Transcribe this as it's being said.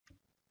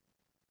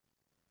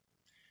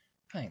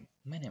Hi,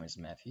 my name is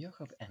Matthew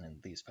Yakov, and in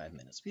this 5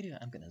 minutes video,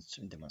 I'm going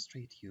to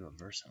demonstrate you a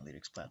Versa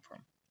Analytics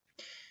platform.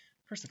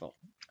 First of all,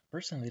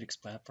 Versa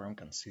Analytics platform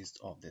consists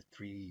of the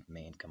three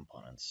main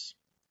components,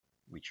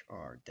 which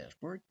are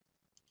dashboard,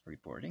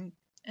 reporting,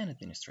 and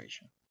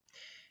administration.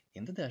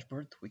 In the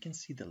dashboard, we can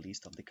see the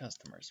list of the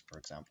customers. For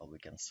example, we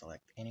can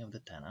select any of the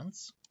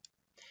tenants,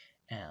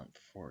 and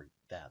for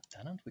that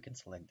tenant, we can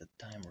select the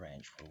time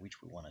range for which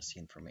we want to see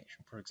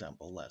information. For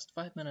example, last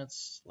 5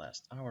 minutes,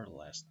 last hour,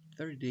 last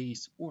 30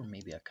 days, or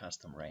maybe a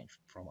custom range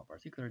from a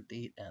particular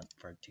date and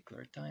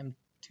particular time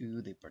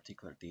to the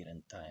particular date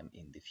and time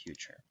in the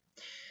future.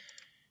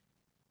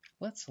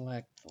 Let's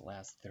select the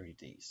last 30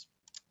 days.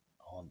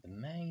 On the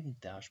main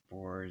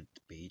dashboard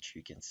page,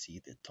 you can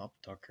see the top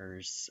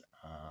talkers,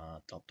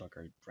 top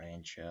talker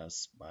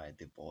branches by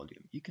the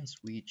volume. You can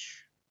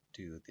switch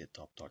to the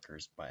top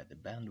talkers by the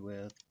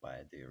bandwidth,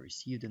 by the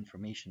received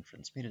information,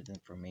 transmitted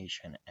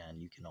information,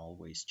 and you can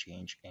always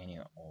change any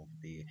of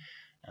the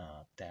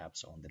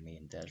tabs on the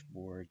main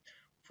dashboard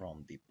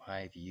from the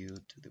pie view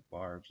to the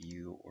bar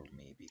view or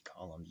maybe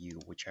column view,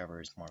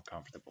 whichever is more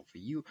comfortable for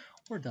you,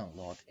 or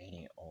download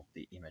any of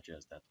the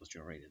images that was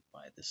generated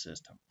by the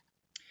system.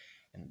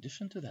 In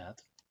addition to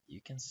that, you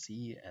can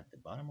see at the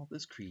bottom of the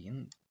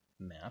screen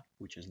map,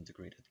 which is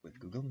integrated with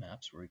Google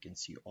Maps, where you can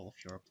see all of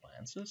your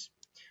appliances.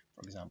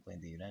 For example, in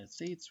the United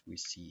States, we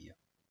see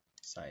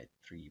site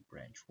 3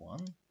 branch 1.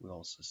 We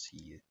also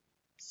see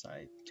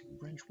site 2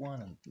 branch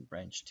 1 and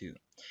branch 2.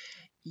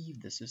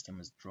 If the system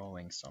is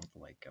drawing something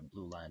like a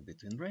blue line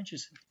between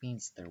branches, it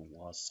means there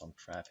was some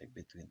traffic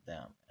between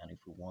them. And if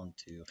we want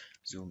to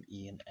zoom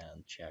in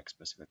and check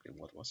specifically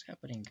what was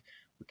happening,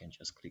 we can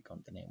just click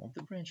on the name of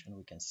the branch and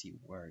we can see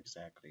where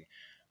exactly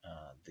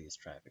this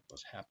traffic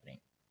was happening.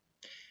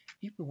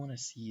 If we want to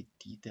see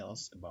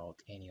details about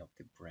any of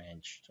the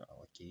branch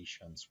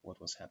locations, what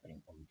was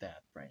happening on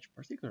that branch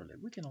particularly,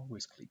 we can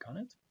always click on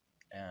it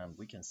and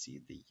we can see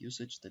the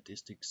usage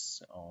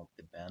statistics of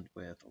the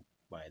bandwidth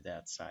by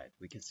that site.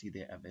 We can see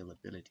the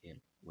availability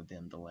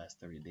within the last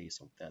 30 days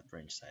of that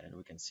branch site, and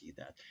we can see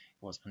that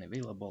it was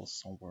unavailable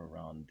somewhere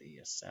around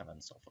the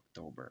 7th of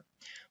October.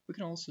 We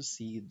can also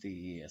see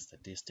the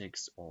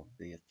statistics of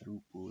the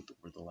throughput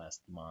over the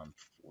last month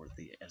for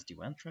the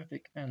SD-WAN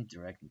traffic and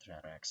direct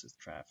internet access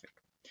traffic.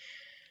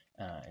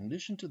 In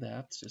addition to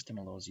that, system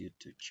allows you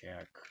to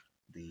check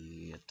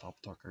the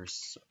top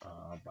talkers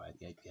by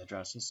the IP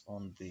addresses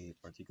on the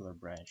particular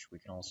branch. We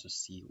can also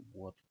see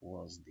what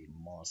was the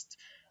most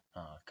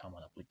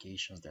common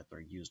applications that were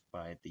used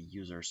by the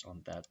users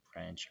on that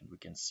branch, and we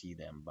can see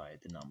them by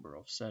the number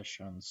of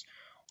sessions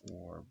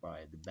or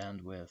by the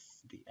bandwidth,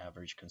 the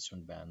average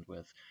consumed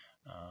bandwidth,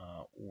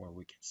 or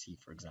we can see,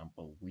 for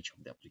example, which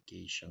of the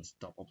applications,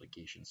 top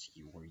applications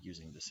you were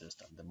using the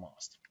system the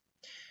most.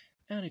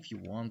 And if you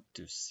want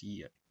to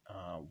see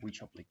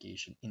which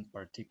application in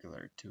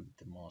particular took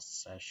the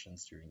most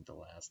sessions during the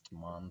last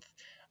month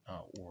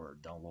or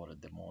downloaded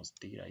the most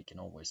data, you can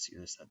always see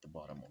this at the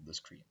bottom of the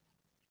screen.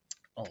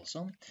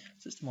 Also,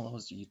 system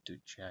allows you to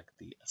check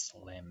the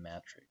SLA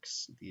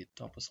metrics. The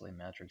top SLA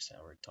metrics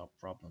are a top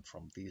problem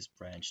from this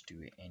branch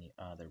to any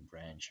other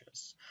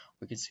branches.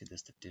 We can see the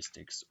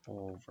statistics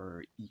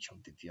over each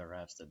of the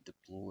VRFs that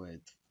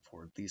deployed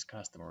for this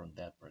customer on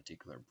that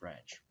particular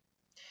branch.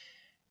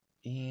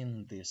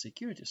 In the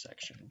security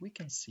section, we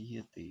can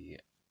see the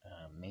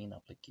main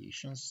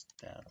applications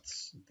that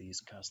this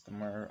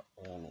customer,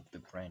 all of the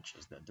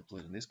branches that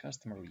deployed this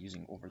customer were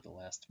using over the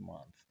last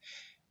month.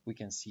 We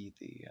can see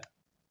the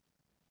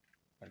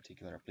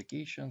particular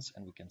applications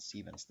and we can see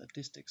even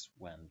statistics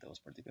when those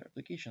particular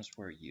applications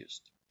were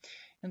used.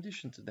 In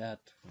addition to that,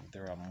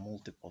 there are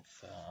multiple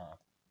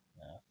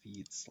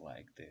feeds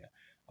like the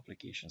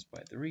applications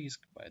by the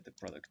risk, by the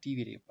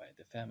productivity, by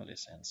the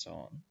families, and so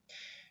on.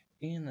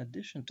 In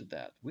addition to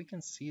that, we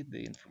can see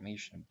the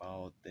information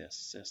about the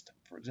system.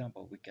 For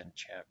example, we can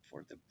check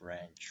for the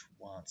branch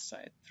 1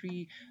 site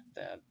 3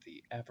 that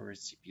the average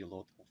CPU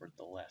load over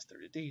the last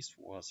 30 days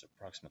was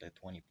approximately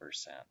 20%.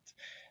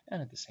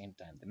 And at the same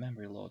time, the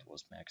memory load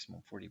was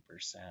maximum 40%,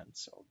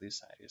 so this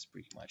site is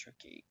pretty much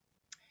okay.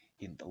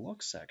 In the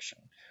log section,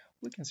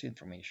 we can see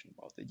information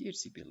about the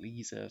DHCP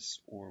leases,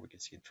 or we can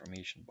see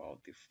information about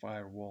the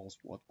firewalls,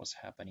 what was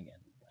happening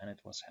and when it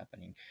was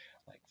happening,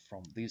 like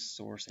from this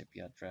source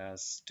IP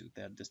address to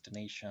that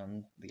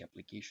destination, the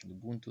application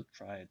Ubuntu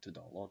tried to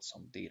download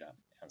some data,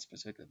 and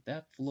specifically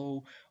that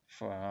flow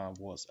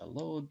was a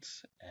load,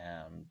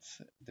 and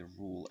the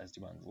rule,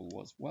 SD-WAN rule,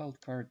 was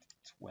wildcard.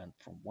 It went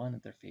from one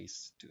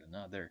interface to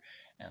another,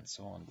 and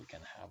so on. We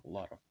can have a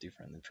lot of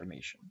different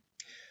information.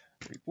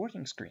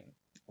 Reporting screen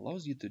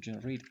allows you to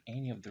generate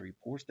any of the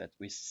reports that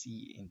we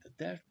see in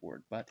the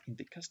dashboard, but in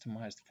the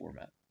customized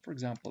format. For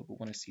example, we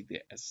want to see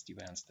the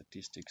SD-WAN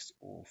statistics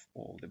of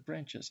all the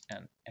branches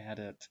and add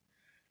it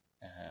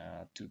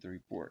to the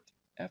report.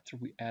 After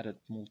we added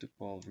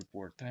multiple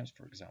report times,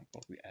 for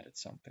example, we added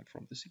something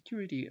from the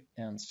security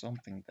and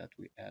something that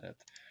we added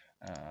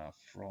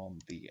from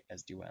the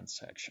SD-WAN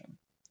section.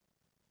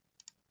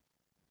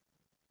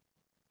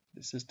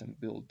 The system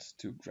built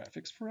two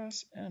graphics for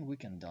us, and we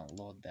can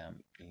download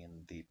them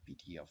in the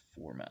PDF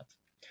format.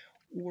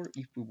 Or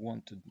if we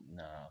want to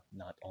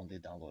not only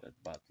download it,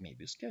 but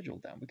maybe schedule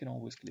them, we can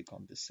always click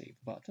on the Save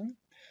button,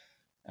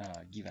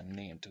 give a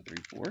name to the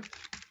report,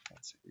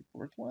 let's say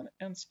report 1,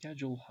 and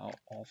schedule how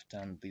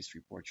often this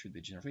report should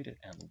be generated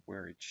and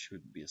where it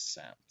should be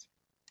sent.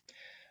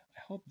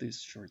 I hope this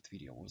short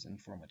video was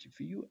informative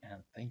for you,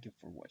 and thank you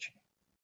for watching.